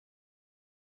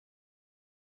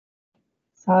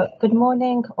So good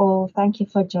morning all, thank you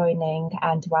for joining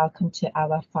and welcome to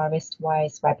our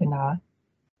Forestwise webinar.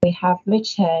 We have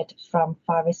Richard from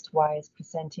Forestwise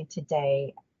presenting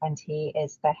today, and he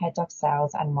is the Head of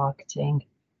Sales and Marketing,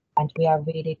 and we are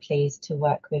really pleased to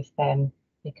work with them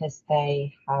because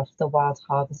they have the wild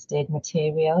harvested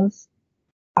materials.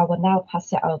 I will now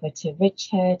pass it over to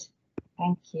Richard.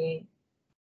 Thank you.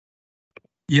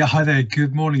 Yeah, hi there.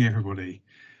 Good morning, everybody.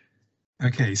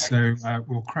 Okay, so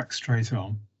we'll crack straight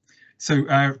on. So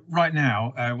right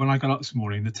now, when I got up this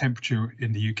morning, the temperature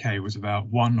in the UK was about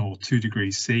 1 or 2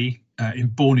 degrees C. In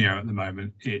Borneo at the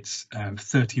moment, it's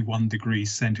 31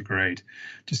 degrees centigrade,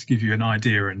 just to give you an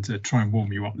idea and to try and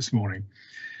warm you up this morning.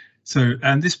 So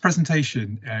this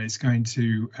presentation is going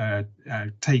to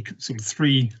take sort of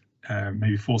 3,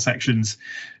 maybe 4 sections.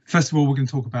 First of all, we're going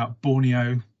to talk about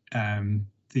Borneo,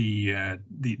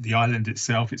 the island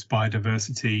itself, its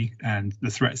biodiversity and the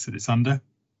threats that it's under.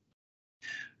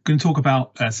 I'm going to talk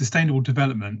about sustainable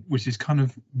development, which is kind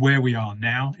of where we are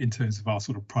now in terms of our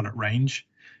sort of product range.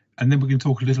 And then we're going to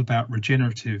talk a little about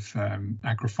regenerative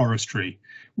agroforestry,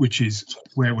 which is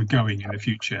where we're going in the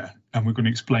future. And we're going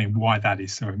to explain why that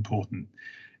is so important.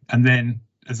 And then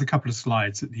there's a couple of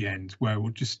slides at the end where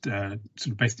we'll just sort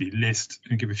of basically list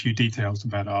and give a few details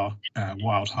about our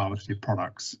wild harvested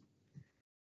products.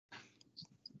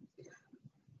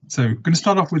 So I'm going to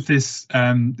start off with this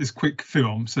this quick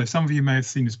film. So some of you may have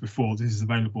seen this before. This is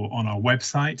available on our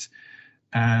website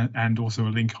and also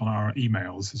a link on our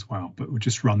emails as well. But we'll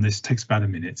just run this. It takes about a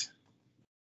minute.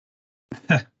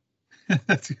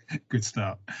 That's a good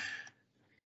start.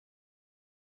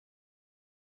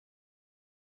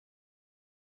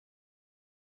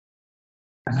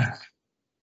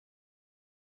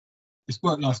 This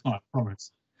worked last night, I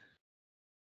promise.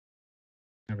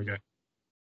 There we go.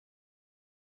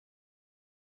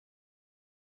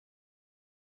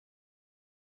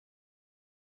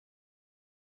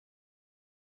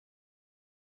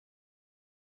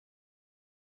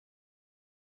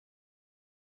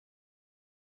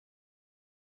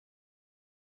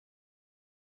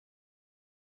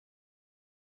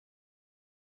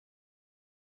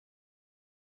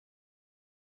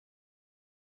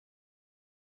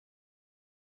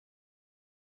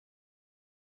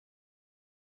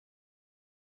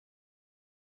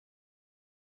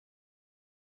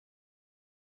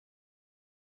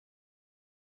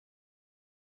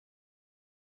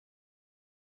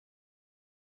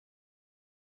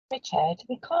 Richard,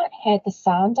 we can't hear the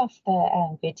sound of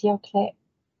the video clip.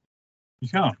 You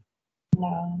can't?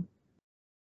 No.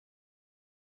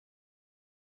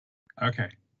 Okay.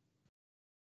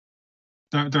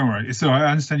 Don't worry. So I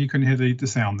understand you couldn't hear the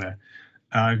sound there.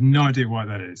 I have no idea why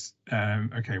that is.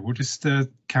 Okay, we'll just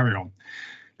carry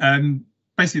on.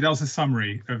 Basically, that was a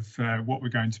summary of what we're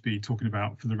going to be talking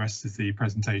about for the rest of the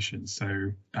presentation.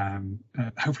 So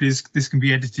hopefully this can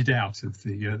be edited out of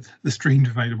the streamed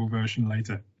available version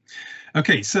later.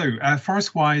 Okay, so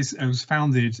Forestwise was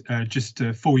founded just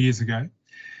 4 years ago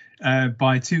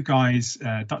by 2 guys,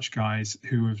 Dutch guys,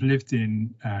 who have lived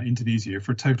in Indonesia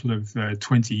for a total of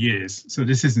 20 years. So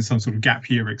this isn't some sort of gap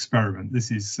year experiment.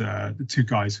 This is the 2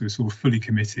 guys who are sort of fully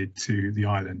committed to the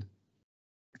island.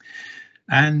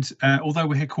 And although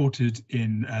we're headquartered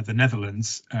in the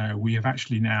Netherlands, we have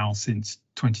actually now, since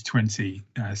 2020,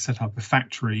 set up a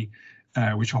factory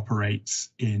which operates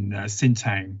in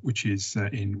Sintang, which is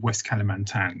in West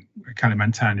Kalimantan.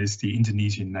 Kalimantan is the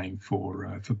Indonesian name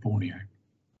for Borneo.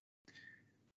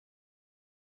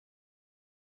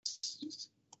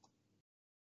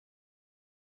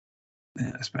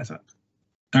 Yeah, that's better.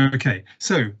 Okay,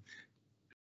 so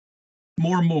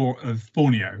more and more of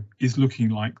Borneo is looking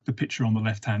like the picture on the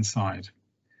left-hand side.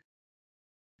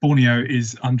 Borneo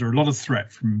is under a lot of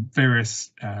threat from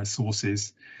various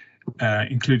sources,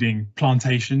 including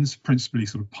plantations, principally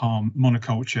sort of palm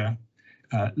monoculture,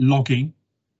 logging,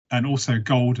 and also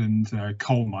gold and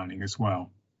coal mining as well.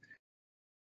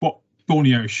 What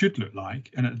Borneo should look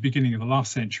like, and at the beginning of the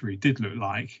last century did look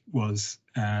like, was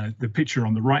the picture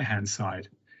on the right-hand side.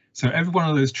 So every one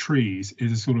of those trees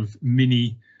is a sort of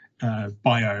mini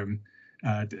biome,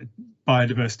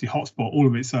 biodiversity hotspot all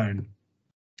of its own.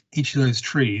 Each of those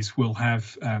trees will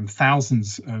have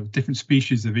thousands of different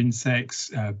species of insects,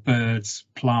 birds,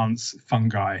 plants,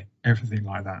 fungi, everything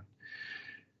like that.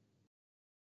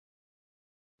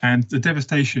 And the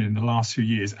devastation in the last few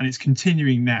years, and it's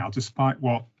continuing now, despite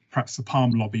what perhaps the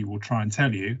palm lobby will try and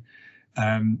tell you,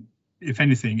 if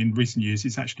anything, in recent years,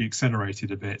 it's actually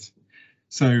accelerated a bit.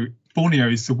 So Borneo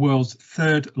is the world's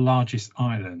 3rd largest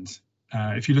island.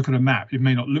 If you look at a map, it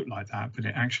may not look like that, but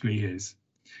it actually is.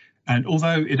 And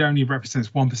although it only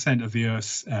represents 1% of the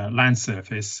Earth's land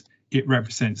surface, it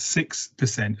represents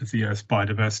 6% of the Earth's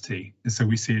biodiversity, and so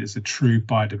we see it as a true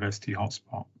biodiversity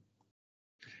hotspot.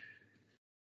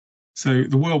 So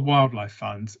the World Wildlife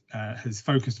Fund has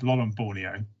focused a lot on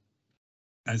Borneo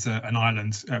as an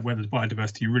island where the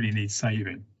biodiversity really needs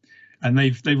saving, and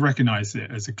they've recognised it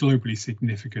as a globally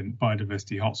significant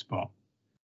biodiversity hotspot.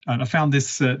 And I found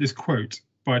this this quote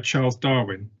by Charles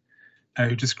Darwin,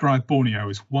 who described Borneo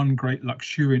as one great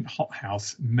luxuriant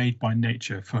hothouse made by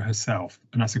nature for herself,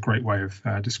 and that's a great way of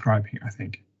describing it, I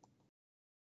think.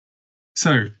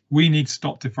 So we need to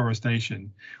stop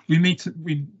deforestation.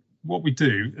 What we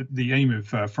do, the aim of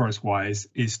Forestwise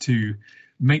is to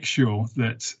make sure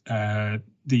that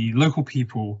the local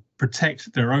people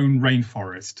protect their own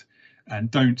rainforest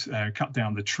and don't cut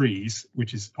down the trees,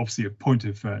 which is obviously a point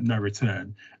of no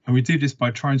return. And we do this by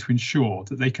trying to ensure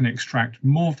that they can extract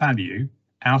more value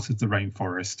out of the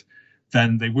rainforest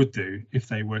than they would do if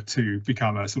they were to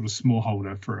become a sort of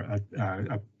smallholder for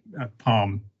a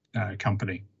palm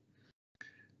company.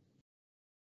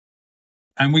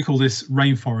 And we call this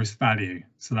rainforest value.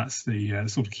 So that's the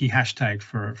sort of key hashtag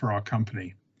for our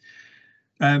company.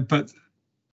 But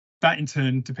that in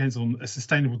turn depends on a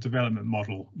sustainable development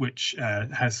model, which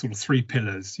has sort of three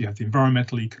pillars. You have the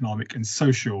environmental, economic and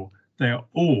social. They are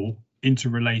all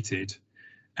interrelated.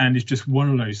 And it's just one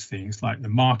of those things, like the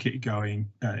market going,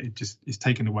 it just is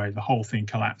taken away, the whole thing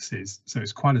collapses. So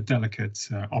it's quite a delicate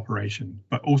operation.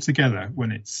 But altogether,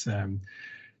 when it's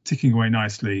ticking away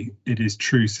nicely, it is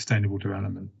true sustainable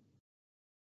development.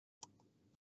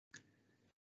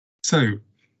 So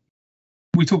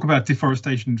we talk about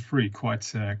deforestation free quite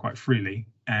freely,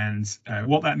 and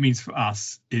what that means for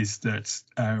us is that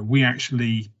we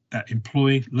actually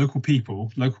employ local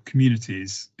people, local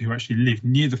communities who actually live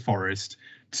near the forest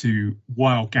to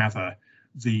wild gather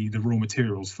the raw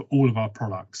materials for all of our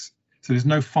products. So there's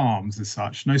no farms as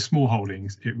such, no small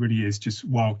holdings. It really is just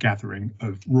wild gathering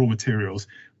of raw materials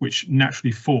which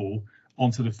naturally fall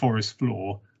onto the forest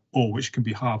floor, or which can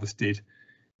be harvested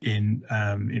in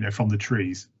from the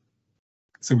trees.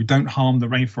 So we don't harm the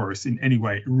rainforest in any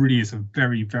way. It really is a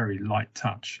very, very light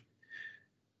touch.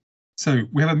 So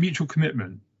we have a mutual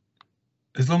commitment.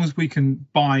 As long as we can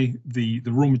buy the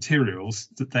raw materials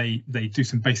that they do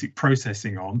some basic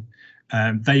processing on,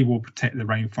 they will protect the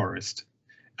rainforest.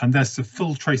 And there's the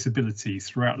full traceability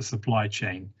throughout the supply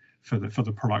chain for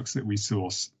the products that we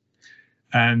source.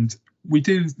 And we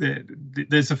do,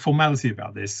 there's a formality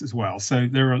about this as well. So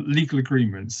there are legal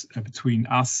agreements between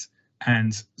us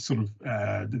and sort of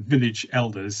the village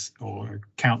elders or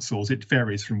councils. It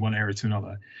varies from one area to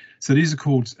another. So these are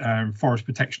called forest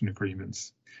protection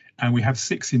agreements. And we have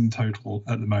 6 in total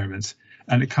at the moment,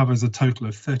 and it covers a total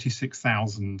of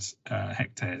 36,000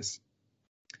 hectares.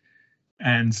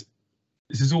 And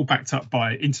this is all backed up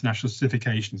by international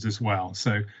certifications as well.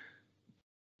 So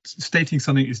stating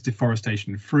something is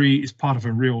deforestation free is part of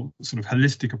a real sort of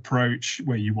holistic approach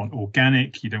where you want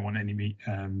organic, you don't want any meat,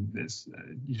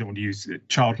 you don't want to use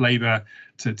child labour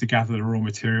to gather the raw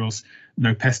materials,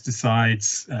 no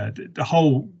pesticides, the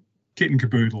whole kit and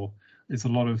caboodle. There's a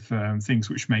lot of things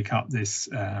which make up this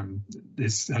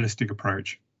this holistic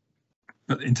approach.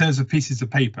 But in terms of pieces of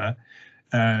paper,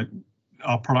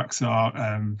 our products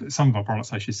are, some of our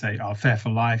products, I should say, are Fair for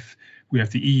Life. We have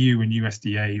the EU and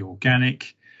USDA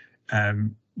organic.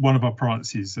 One of our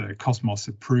products is Cosmos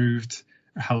approved,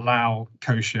 halal,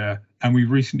 kosher, and we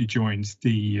recently joined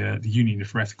the Union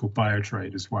for Ethical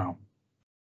Biotrade as well.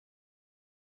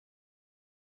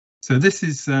 So this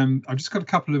is, I've just got a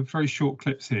couple of very short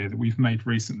clips here that we've made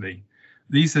recently.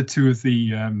 These are 2 of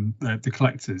the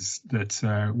collectors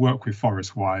that work with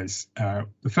Forestwise.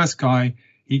 The first guy,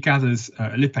 he gathers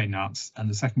Lippe nuts, and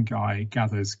the second guy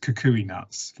gathers kukui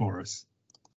nuts for us.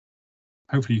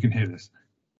 Hopefully you can hear this.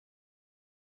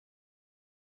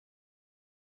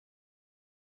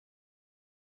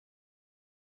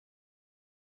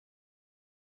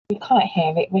 We can't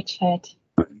hear it, Richard.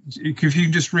 If you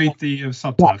can just read the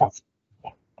subtitles.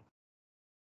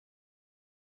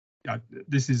 Yeah,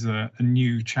 this is a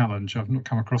new challenge. I've not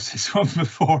come across this one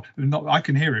before. I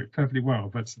can hear it perfectly well,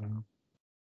 but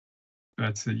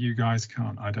you guys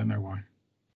can't. I don't know why.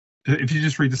 If you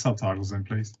just read the subtitles then,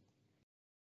 please.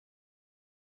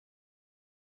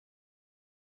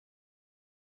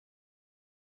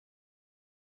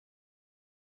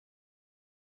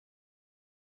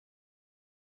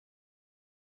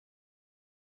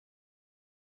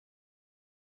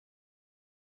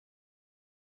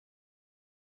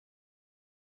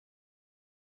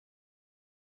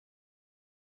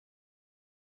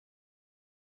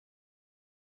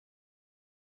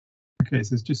 Okay,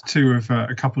 so it's just 2 of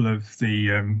a couple of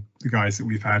the guys that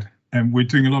we've had, and we're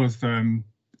doing a lot of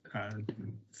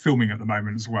filming at the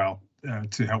moment as well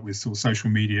to help with sort of social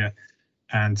media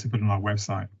and to put on our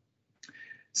website.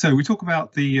 So we talk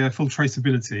about the full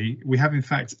traceability. We have in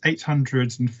fact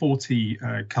 840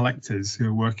 collectors who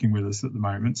are working with us at the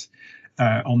moment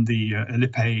on the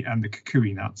Alipe and the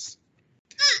Kukui nuts.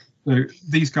 So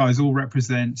these guys all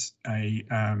represent a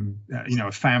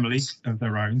a family of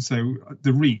their own. So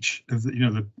the reach of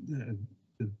the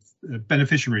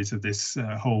beneficiaries of this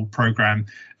whole program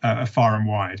are far and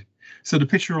wide. So the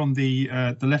picture on the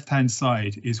left-hand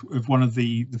side is of one of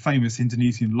the famous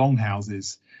Indonesian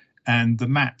longhouses, and the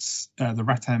mats, the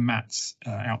rattan mats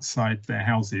outside their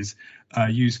houses, are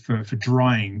used for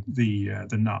drying the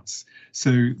nuts.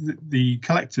 So the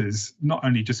collectors not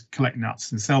only just collect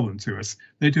nuts and sell them to us,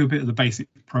 they do a bit of the basic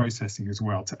processing as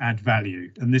well to add value.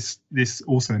 And this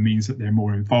also means that they're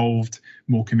more involved,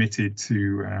 more committed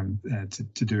to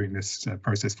doing this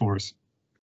process for us.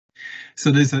 So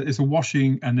there's a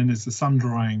washing, and then there's the sun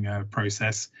drying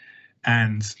process.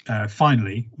 And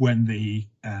finally, when the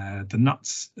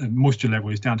nuts moisture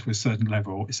level is down to a certain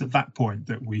level, it's at that point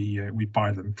that we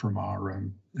buy them from our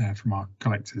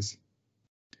collectors.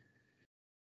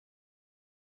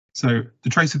 So the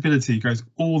traceability goes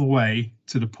all the way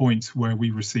to the point where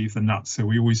we receive the nuts, so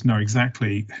we always know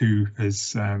exactly who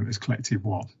has collected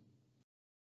what.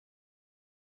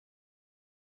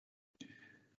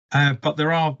 But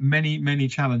there are many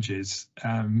challenges.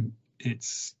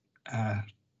 It's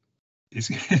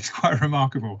quite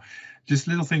remarkable. Just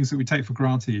little things that we take for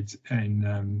granted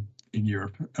in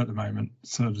Europe at the moment.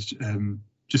 So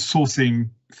just sourcing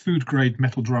food grade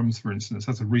metal drums, for instance,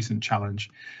 that's a recent challenge.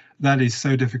 That is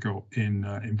so difficult in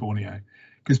Borneo,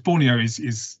 because Borneo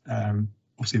is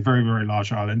obviously a very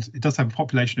large island. It does have a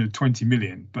population of 20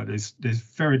 million, but there's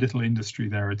very little industry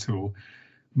there at all.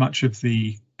 Much of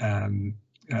the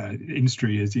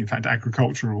industry is in fact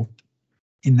agricultural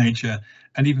in nature,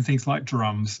 and even things like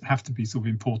drums have to be sort of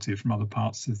imported from other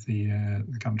parts of the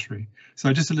country.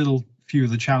 So just a little few of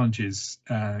the challenges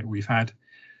we've had.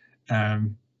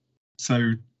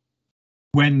 So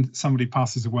when somebody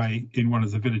passes away in one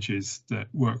of the villages that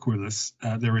work with us,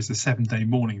 there is a 7-day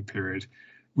mourning period,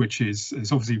 which is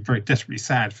obviously very desperately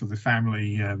sad for the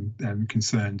family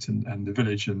concerned and the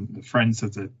village and the friends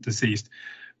of the deceased.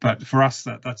 But for us,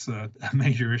 that's a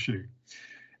major issue.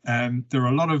 There are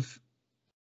a lot of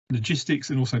logistics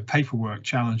and also paperwork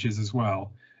challenges as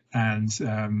well, and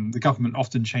the government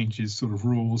often changes sort of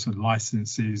rules and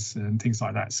licenses and things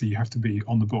like that, so you have to be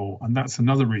on the ball. And that's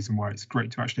another reason why it's great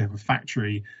to actually have a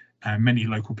factory and many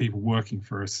local people working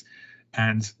for us,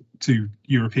 and to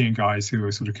European guys who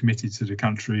are sort of committed to the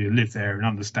country and live there and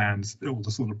understand all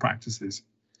the sort of practices.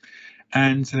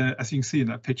 And as you can see in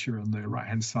that picture on the right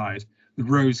hand side, the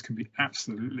roads can be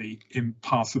absolutely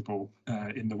impassable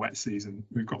in the wet season.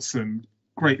 We've got some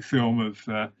great film of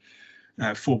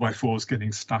 4x4s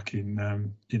getting stuck in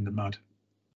the mud.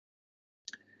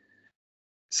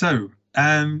 So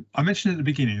I mentioned at the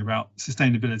beginning about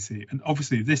sustainability, and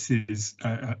obviously this is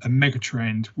a mega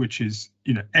trend, which is,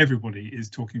 everybody is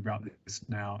talking about this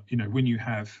now. When you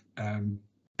have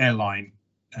airline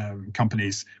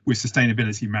companies with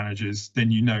sustainability managers,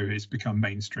 then it's become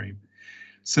mainstream.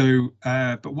 So,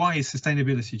 but why is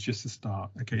sustainability just a start?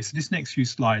 Okay, so this next few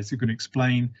slides are going to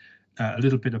explain a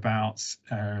little bit about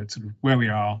sort of where we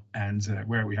are and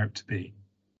where we hope to be.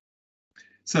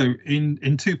 So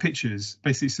in two pictures,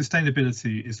 basically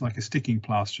sustainability is like a sticking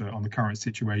plaster on the current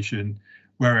situation,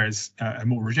 whereas a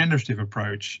more regenerative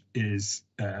approach is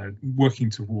working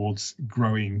towards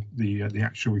growing the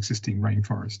actual existing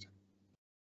rainforest.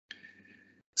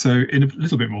 So in a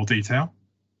little bit more detail.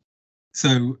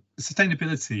 So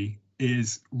sustainability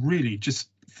is really just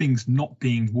things not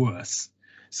being worse.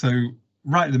 So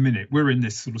right at the minute, we're in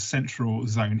this sort of central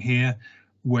zone here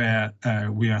where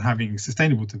we are having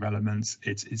sustainable developments.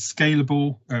 It's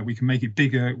scalable. We can make it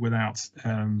bigger without,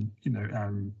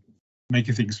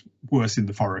 making things worse in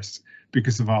the forest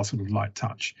because of our sort of light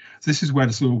touch. So this is where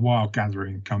the sort of wild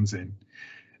gathering comes in.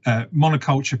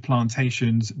 Monoculture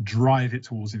plantations drive it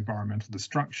towards environmental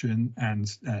destruction and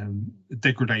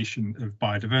degradation of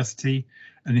biodiversity,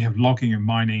 and you have logging and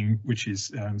mining, which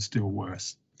is still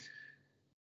worse.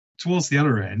 Towards the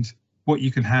other end, what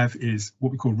you can have is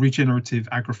what we call regenerative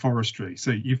agroforestry.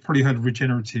 So you've probably heard of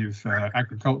regenerative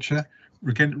agriculture.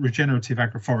 Regenerative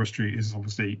agroforestry is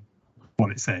obviously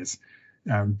what it says,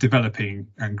 developing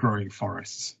and growing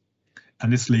forests.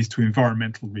 And this leads to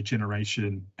environmental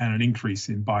regeneration and an increase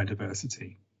in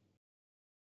biodiversity.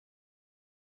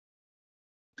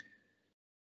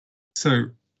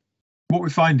 So what we're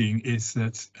finding is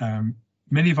that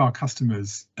many of our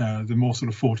customers, the more sort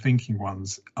of forward-thinking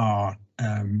ones, are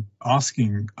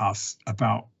asking us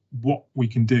about what we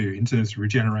can do in terms of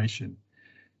regeneration.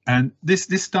 And this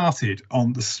started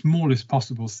on the smallest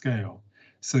possible scale.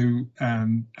 So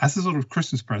as a sort of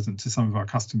Christmas present to some of our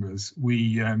customers,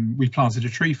 we planted a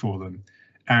tree for them,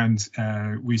 and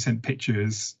we sent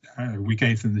pictures. We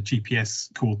gave them the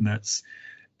GPS coordinates,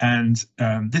 and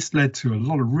this led to a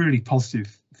lot of really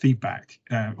positive feedback,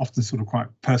 often sort of quite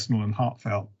personal and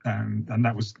heartfelt, and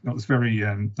that was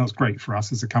great for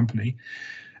us as a company.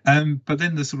 But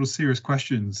then the sort of serious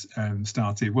questions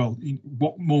started. Well,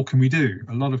 what more can we do?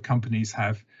 A lot of companies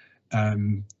have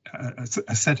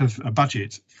a set of a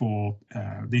budget for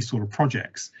these sort of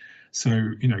projects.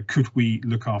 So, could we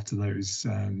look after those,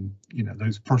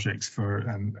 those projects for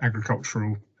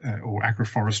agricultural or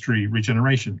agroforestry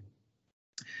regeneration?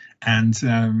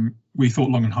 And we thought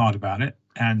long and hard about it.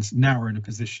 And now we're in a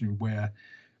position where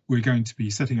we're going to be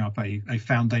setting up a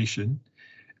foundation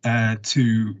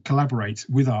to collaborate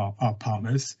with our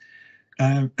partners,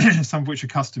 some of which are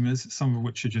customers, some of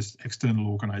which are just external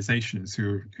organisations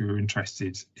who are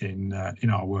interested in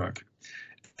our work.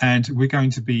 And we're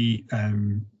going to be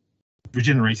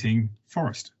regenerating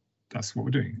forest. That's what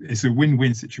we're doing. It's a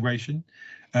win-win situation.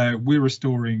 We're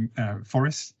restoring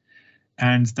forests,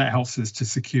 and that helps us to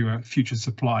secure a future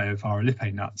supply of our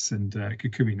lipe nuts and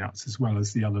kukui nuts, as well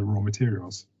as the other raw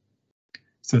materials.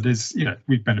 So there's,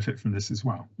 we benefit from this as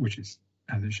well, which is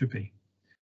as it should be.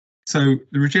 So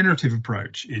the regenerative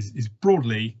approach is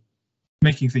broadly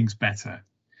making things better.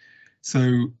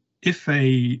 So if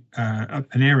an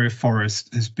area of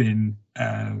forest has been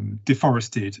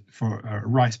deforested for a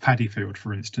rice paddy field,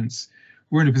 for instance,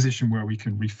 we're in a position where we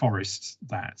can reforest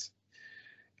that.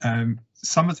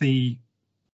 Some of the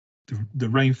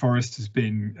rainforest has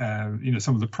been,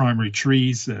 some of the primary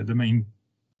trees, the main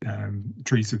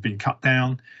trees have been cut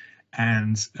down,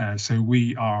 and so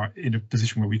we are in a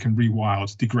position where we can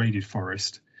rewild degraded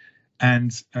forest.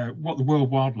 And what the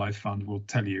World Wildlife Fund will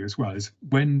tell you as well is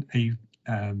when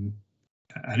an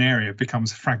area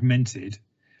becomes fragmented,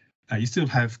 you still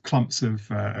have clumps of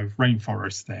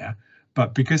rainforest there,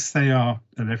 but because they're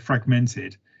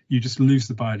fragmented, you just lose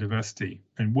the biodiversity,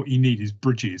 and what you need is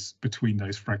bridges between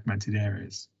those fragmented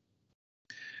areas.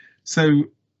 So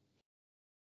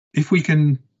if we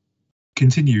can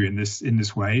continue in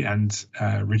this way and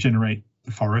regenerate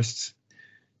the forests,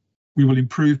 we will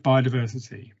improve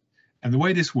biodiversity. And the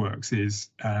way this works is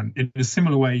in a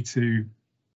similar way to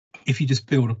if you just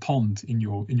build a pond in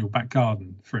your back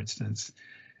garden, for instance,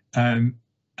 and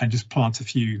just plant a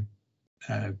few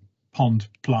pond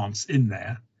plants in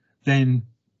there, then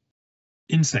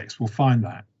insects will find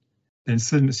that. Then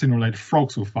sooner or later,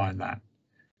 frogs will find that.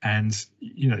 And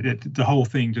the whole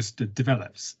thing just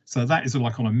develops. So that is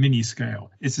like on a mini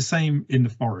scale. It's the same in the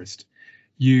forest.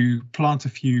 You plant a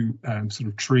few sort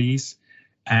of trees,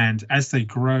 and as they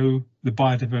grow, the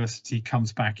biodiversity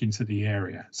comes back into the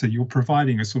area. So you're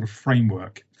providing a sort of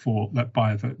framework for that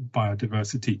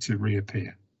biodiversity to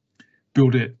reappear.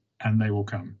 Build it and they will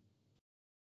come.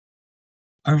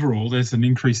 Overall, there's an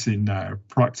increase in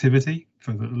productivity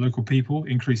for the local people,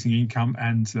 increasing income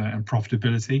and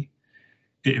profitability.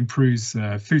 It improves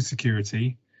food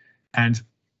security, and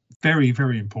very,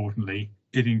 very importantly,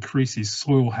 it increases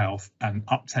soil health and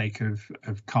uptake of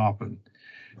carbon.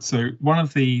 So one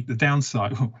of the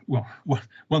downside, well, one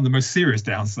of the most serious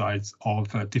downsides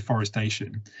of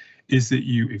deforestation is that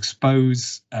you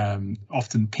expose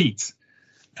often peat,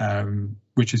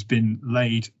 which has been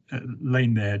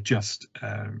lain there just.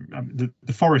 The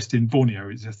forest in Borneo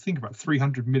is, I think, about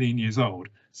 300 million years old,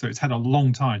 so it's had a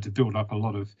long time to build up a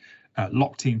lot of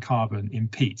locked in carbon in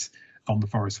peat on the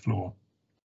forest floor.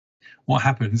 What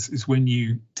happens is when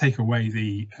you take away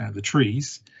the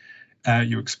trees,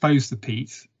 you expose the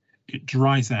peat, it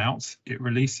dries out, it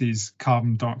releases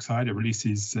carbon dioxide, it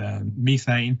releases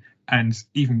methane, and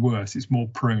even worse, it's more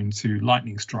prone to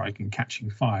lightning strike and catching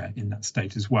fire in that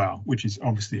state as well, which is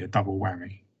obviously a double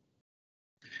whammy.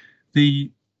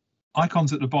 The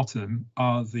icons at the bottom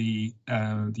are the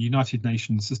United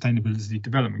Nations Sustainability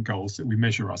Development Goals that we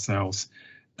measure ourselves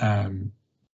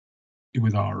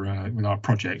with our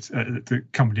project, the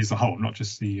company as a whole, not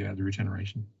just the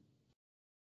regeneration.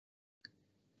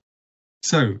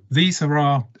 So these are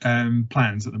our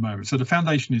plans at the moment. So the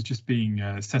foundation is just being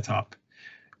set up.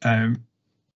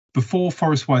 Before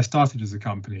Forestwise started as a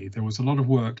company, there was a lot of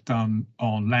work done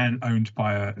on land owned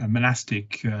by a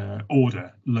monastic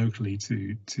order locally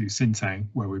to Sintang,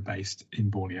 where we're based in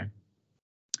Borneo.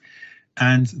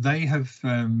 And they have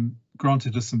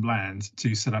granted us some land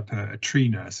to set up a tree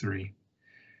nursery.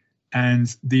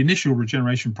 And the initial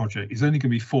regeneration project is only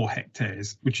going to be 4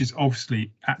 hectares, which is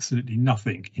obviously absolutely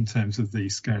nothing in terms of the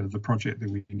scale of the project that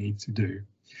we need to do.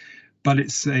 But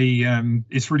it's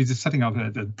really just setting up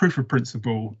a proof of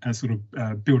principle and sort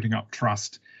of building up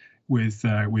trust with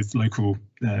local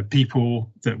people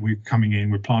that we're coming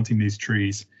in, we're planting these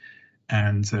trees,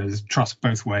 and trust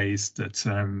both ways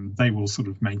that they will sort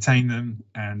of maintain them,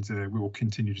 and we will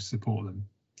continue to support them.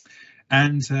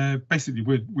 And basically,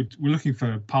 we're looking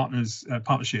for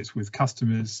partnerships with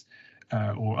customers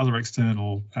or other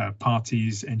external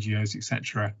parties, NGOs,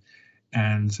 etc.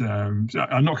 And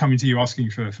I'm not coming to you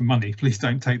asking for money. Please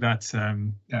don't take that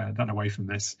that away from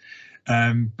this.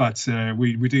 But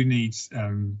we do need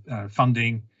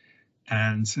funding,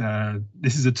 and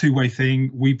this is a two-way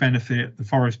thing. We benefit, the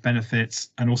forest benefits,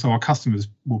 and also our customers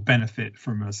will benefit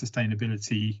from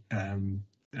sustainability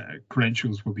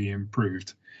credentials will be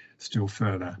improved still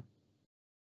further.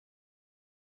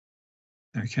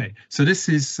 Okay, so this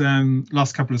is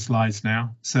last couple of slides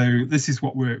now. So this is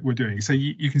what we're doing. So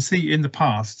you can see in the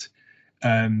past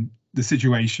the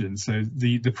situation. So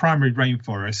the primary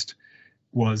rainforest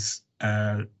was,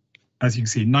 as you can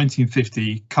see, in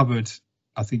 1950 covered,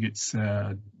 I think it's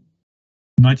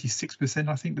 96%,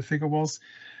 I think the figure was,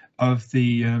 of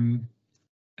the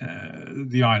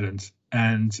island.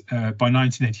 And by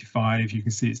 1985, you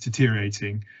can see it's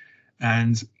deteriorating.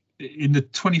 And in the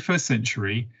 21st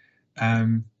century,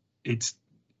 it's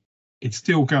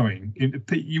still going.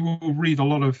 You will read a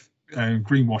lot of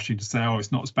greenwashing to say, oh,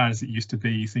 it's not as bad as it used to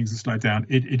be, things have slowed down.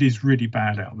 It is really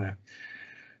bad out there.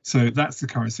 So that's the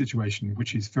current situation,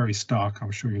 which is very stark,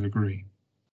 I'm sure you'll agree.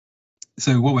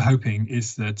 So what we're hoping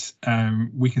is that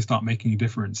we can start making a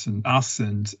difference, and us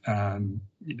and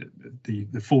you know,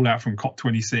 the fallout from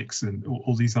COP26 and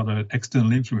all these other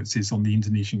external influences on the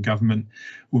Indonesian government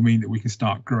will mean that we can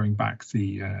start growing back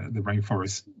the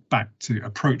rainforest back to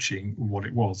approaching what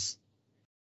it was.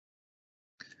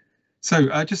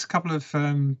 So just a couple of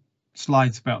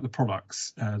slides about the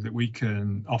products that we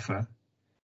can offer.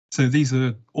 So these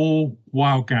are all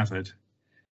wild gathered,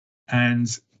 and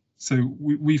so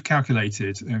we've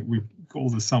calculated, we've got all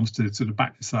the sums to sort of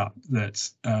back this up, that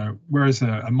whereas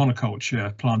a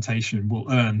monoculture plantation will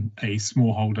earn a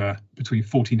smallholder between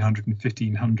 1,400 and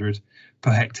 1,500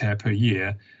 per hectare per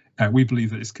year, we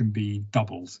believe that this can be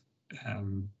doubled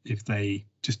if they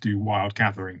just do wild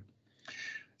gathering.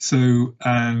 So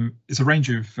it's a range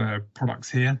of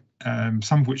products here,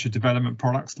 some of which are development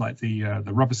products like the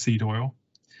rubber seed oil.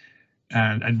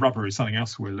 And rubber is something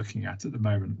else we're looking at the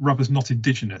moment. Rubber's not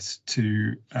indigenous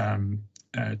to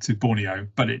Borneo,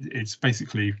 but it's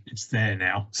basically there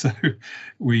now. So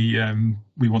we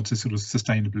want to sort of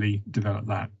sustainably develop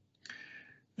that.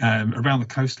 Around the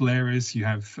coastal areas, you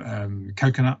have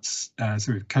coconuts.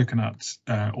 So we have coconut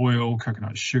oil,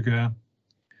 coconut sugar.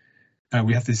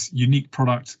 We have this unique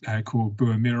product called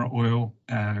Buamira oil,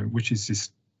 which is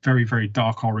this very, very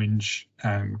dark orange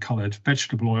coloured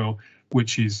vegetable oil,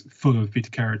 which is full of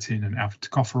beta-carotene and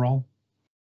alpha-tocopherol.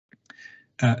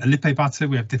 Alipe butter,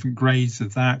 we have different grades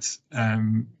of that.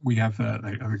 We have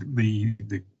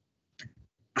the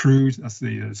crude, that's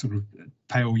the sort of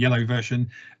pale yellow version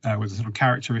with a sort of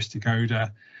characteristic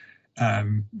odour,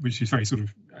 which is very sort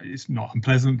of, it's not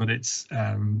unpleasant, but it's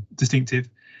distinctive.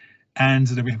 And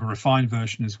then we have a refined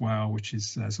version as well, which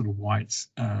is sort of white,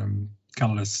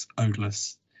 colourless,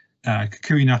 odourless.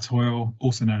 Kukui nut oil,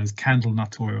 also known as candle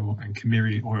nut oil, and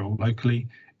kamiri oil locally,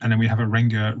 and then we have a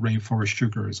Renga rainforest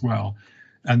sugar as well.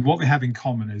 And what we have in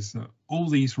common is that all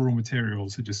these raw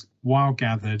materials are just wild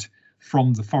gathered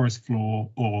from the forest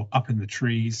floor or up in the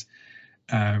trees,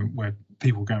 where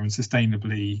people go and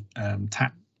sustainably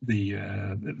tap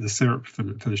the syrup for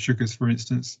the sugars, for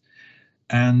instance.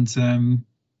 And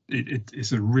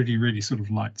it's a really, really sort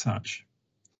of light touch.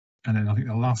 And then I think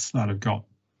the last slide I've got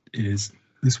is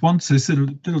this one. So it's a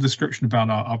little description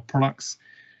about our products.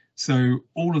 So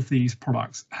all of these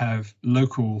products have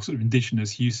local sort of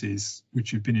indigenous uses,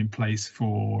 which have been in place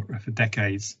for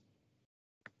decades,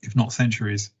 if not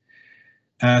centuries.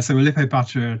 So Alipe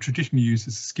butter traditionally used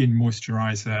as a skin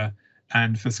moisturizer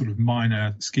and for sort of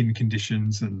minor skin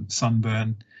conditions and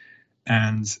sunburn.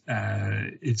 And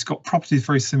it's got properties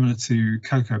very similar to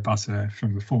cocoa butter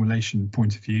from the formulation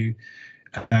point of view.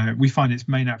 We find its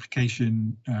main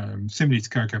application, similarly to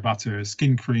cocoa butter,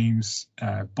 skin creams,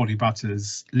 body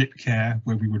butters, lip care,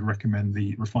 where we would recommend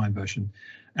the refined version.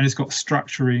 And it's got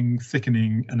structuring,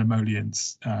 thickening and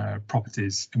emollients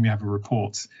properties, and we have a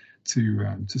report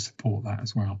to support that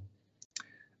as well.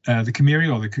 The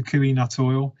kamiri, or the kukui nut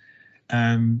oil,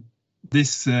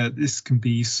 This can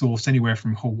be sourced anywhere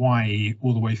from Hawaii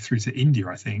all the way through to India,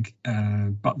 I think,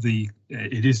 but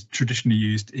it is traditionally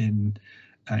used in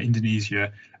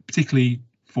Indonesia, particularly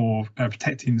for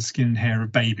protecting the skin and hair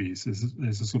of babies.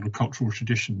 There's a sort of cultural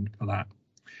tradition for that.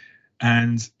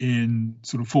 And in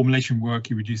sort of formulation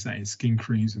work, you would use that in skin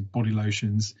creams and body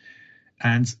lotions.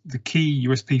 And the key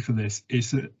USP for this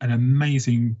is an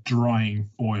amazing drying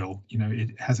oil. You know,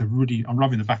 it has a really, I'm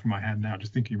rubbing the back of my hand now,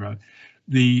 just thinking about it.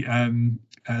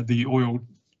 The oil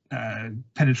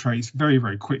penetrates very,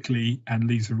 very quickly and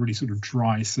leaves a really sort of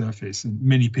dry surface. And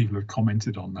many people have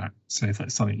commented on that. So if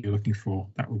that's something you're looking for,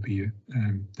 that would be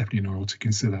definitely an oil to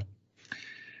consider.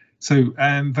 So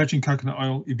virgin coconut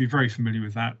oil, you'd be very familiar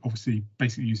with that. Obviously,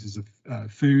 basic uses of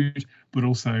food, but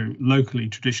also locally,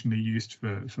 traditionally used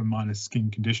for minor skin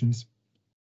conditions.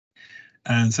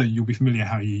 And so you'll be familiar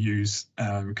how you use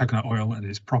coconut oil and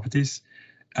its properties.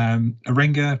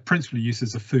 Arenga, principally used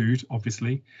as a food,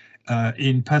 obviously.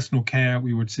 In personal care,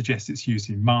 we would suggest it's used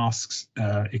in masks.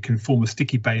 It can form a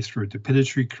sticky base for a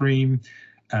depilatory cream.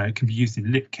 It can be used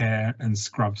in lip care and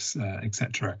scrubs,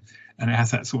 etc. And it has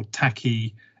that sort of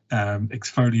tacky,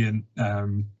 exfoliant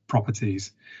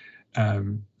properties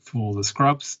for the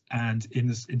scrubs, and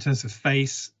in terms of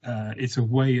face, it's a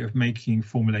way of making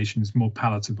formulations more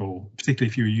palatable, particularly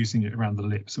if you're using it around the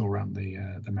lips or around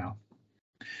the mouth.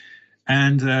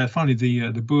 And finally,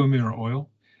 the Buamira oil.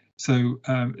 So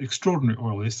extraordinary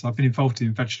oil this. I've been involved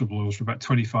in vegetable oils for about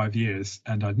 25 years,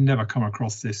 and I'd never come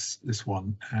across this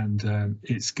one. And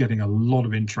it's getting a lot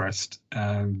of interest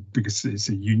because it's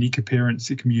a unique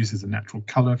appearance. It can be used as a natural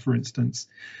colour, for instance,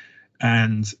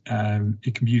 and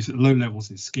it can be used at low levels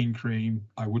in skin cream.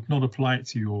 I would not apply it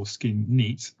to your skin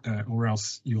neat, or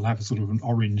else you'll have a sort of an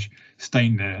orange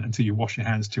stain there until you wash your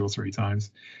hands 2 or 3 times.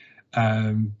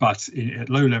 But at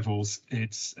low levels,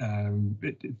 it's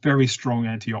very strong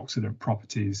antioxidant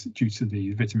properties due to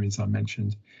the vitamins I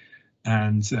mentioned.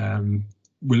 And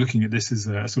we're looking at this as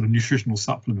a sort of nutritional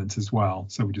supplement as well.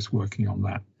 So we're just working on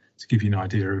that to give you an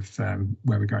idea of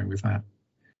where we're going with that.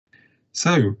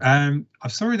 So I'm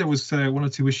sorry there was 1 or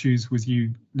 2 issues with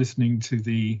you listening to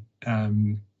the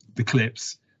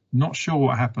clips. Not sure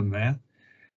what happened there.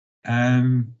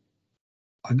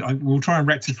 I will try and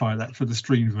rectify that for the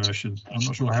stream version. I'm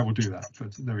not sure how we'll do that,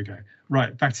 but there we go.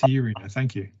 Right, back to you, Rena.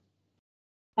 Thank you.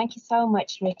 Thank you so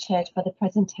much, Richard, for the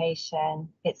presentation.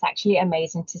 It's actually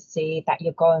amazing to see that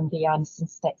you're going beyond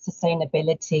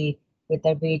sustainability with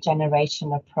the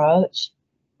regeneration approach.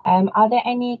 Are there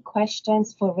any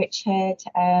questions for Richard?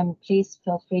 Please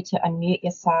feel free to unmute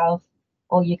yourself,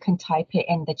 or you can type it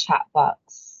in the chat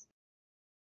box.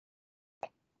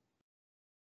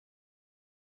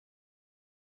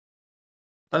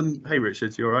 Hey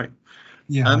Richard, you all right?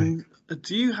 Yeah.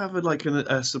 Do you have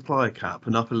a supply cap,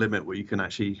 an upper limit where you can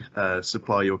actually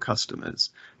supply your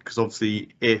customers? Because obviously,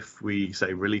 if we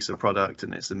say release a product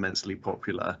and it's immensely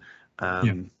popular,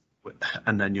 and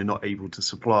then you're not able to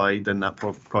supply, then that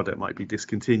product might be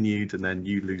discontinued, and then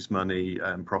you lose money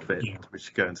and profit,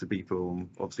 which go into people.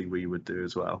 Obviously, we would do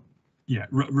as well. Yeah,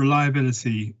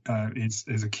 reliability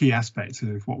is a key aspect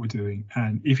of what we're doing.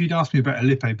 And if you'd asked me about a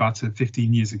lippe butter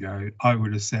 15 years ago, I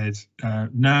would have said,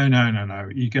 no.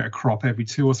 You get a crop every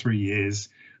 2 or 3 years,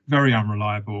 very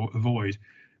unreliable, avoid.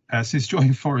 Since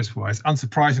joining Forestwise,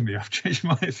 unsurprisingly, I've changed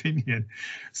my opinion.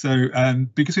 So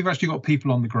because we've actually got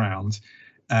people on the ground,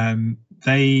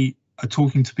 they are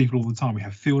talking to people all the time. We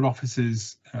have field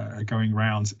officers going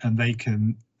around, and they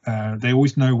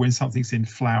always know when something's in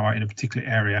flower in a particular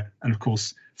area, and of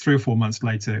course 3 or 4 months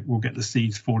later we'll get the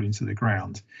seeds falling to the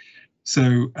ground.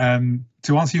 So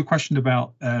to answer your question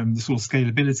about the sort of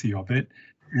scalability of it,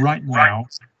 right now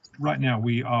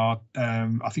we are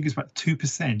I think it's about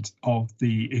 2% of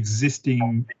the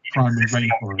existing primary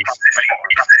rainforest.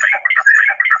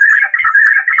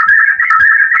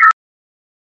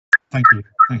 Thank you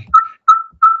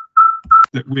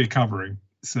that we're covering.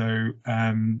 So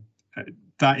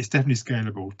that is definitely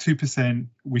scalable. 2%,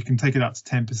 we can take it up to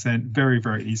 10% very,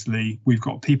 very easily. We've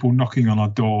got people knocking on our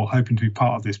door, hoping to be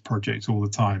part of this project all the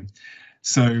time.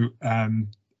 So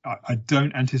I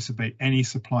don't anticipate any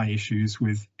supply issues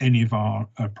with any of our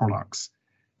products.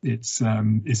 It's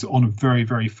on a very,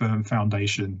 very firm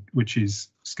foundation, which is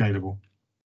scalable.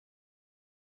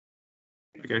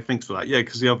 Okay, thanks for that. Yeah,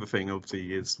 because the other thing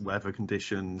obviously is weather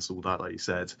conditions, all that, like you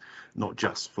said, not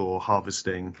just for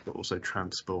harvesting, but also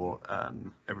transport,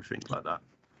 everything like that.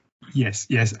 Yes,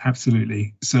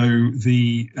 absolutely. So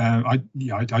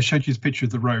I showed you this picture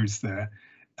of the roads there.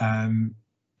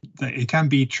 It can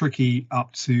be tricky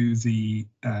up to the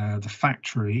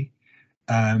factory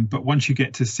But once you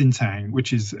get to Sintang,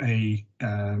 which is I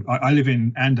live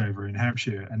in Andover in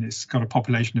Hampshire, and it's got a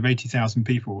population of 80,000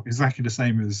 people, exactly the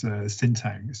same as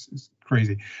Sintang. It's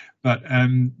crazy. But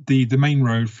the main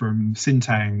road from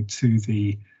Sintang to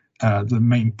the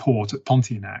main port at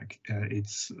Pontianak,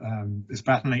 it's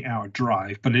about an 8-hour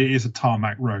drive, but it is a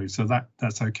tarmac road, so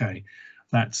that's okay.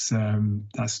 That's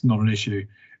not an issue.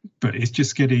 But it's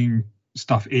just getting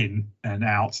stuff in and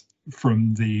out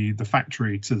from the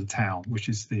factory to the town, which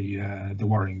is the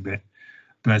worrying bit.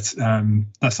 But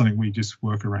that's something we just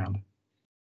work around.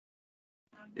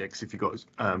 Yeah, because if you've got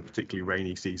particularly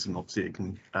rainy season, obviously it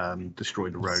can destroy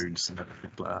the roads and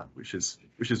everything like that, which is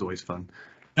always fun.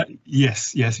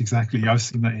 Yes, exactly. I've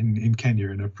seen that in Kenya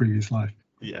in a previous life.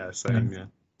 Yeah, same.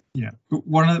 Yeah. But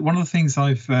one of the things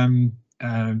I've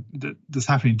that's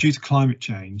happening due to climate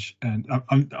change, and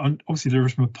obviously there are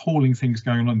some appalling things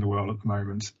going on in the world at the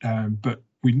moment, but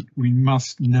we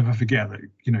must never forget that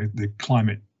the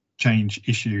climate change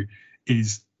issue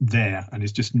is there and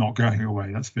it's just not going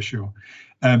away, that's for sure.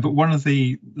 But one of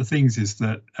the things is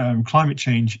that climate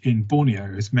change in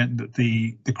Borneo has meant that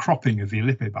the cropping of the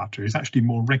Elipe butter is actually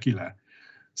more regular.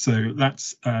 So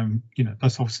that's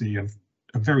that's obviously a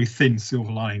very thin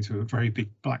silver lining to a very big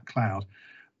black cloud.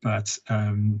 But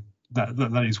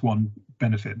that is one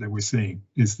benefit that we're seeing,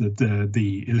 is that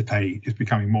the Elipe is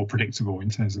becoming more predictable in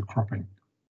terms of cropping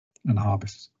and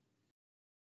harvests.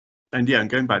 And yeah, and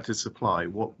going back to supply,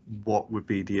 what would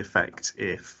be the effect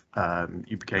if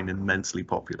you became immensely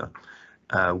popular?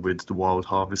 Would the wild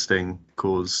harvesting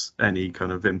cause any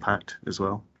kind of impact as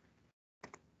well?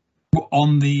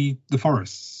 On the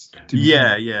forests?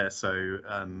 Yeah. So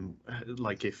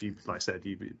like if you, like I said,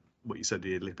 what you said,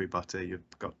 the Elipe butter, you've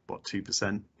got what,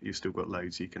 2%, you've still got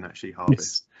loads you can actually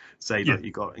harvest. Yes. Say like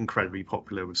you got incredibly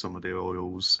popular with some of the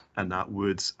oils, and that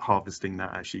would harvesting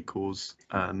that actually cause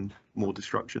more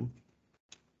destruction?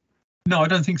 No, I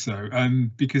don't think so,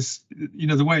 because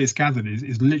the way it's gathered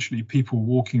is literally people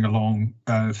walking along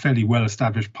fairly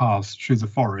well-established paths through the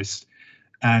forest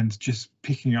and just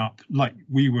picking up, like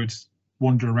we would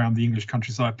wander around the English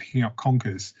countryside picking up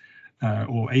conkers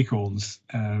or acorns,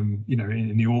 in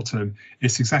the autumn.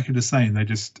 It's exactly the same. They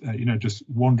just just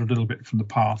wander a little bit from the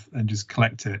path and just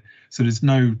collect it. So there's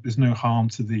no harm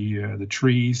to the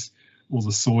trees or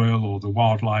the soil or the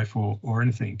wildlife or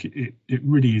anything. It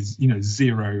really is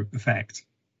zero effect.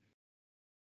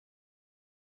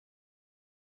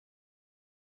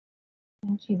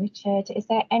 Thank you, Richard. Is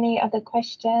there any other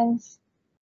questions?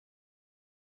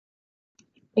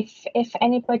 If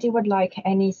anybody would like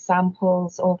any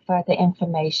samples or further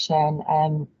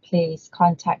information, please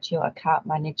contact your account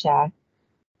manager.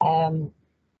 And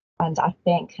I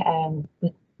think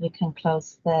we can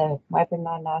close the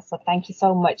webinar now. So thank you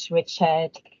so much,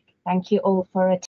 Richard. Thank you all for attending.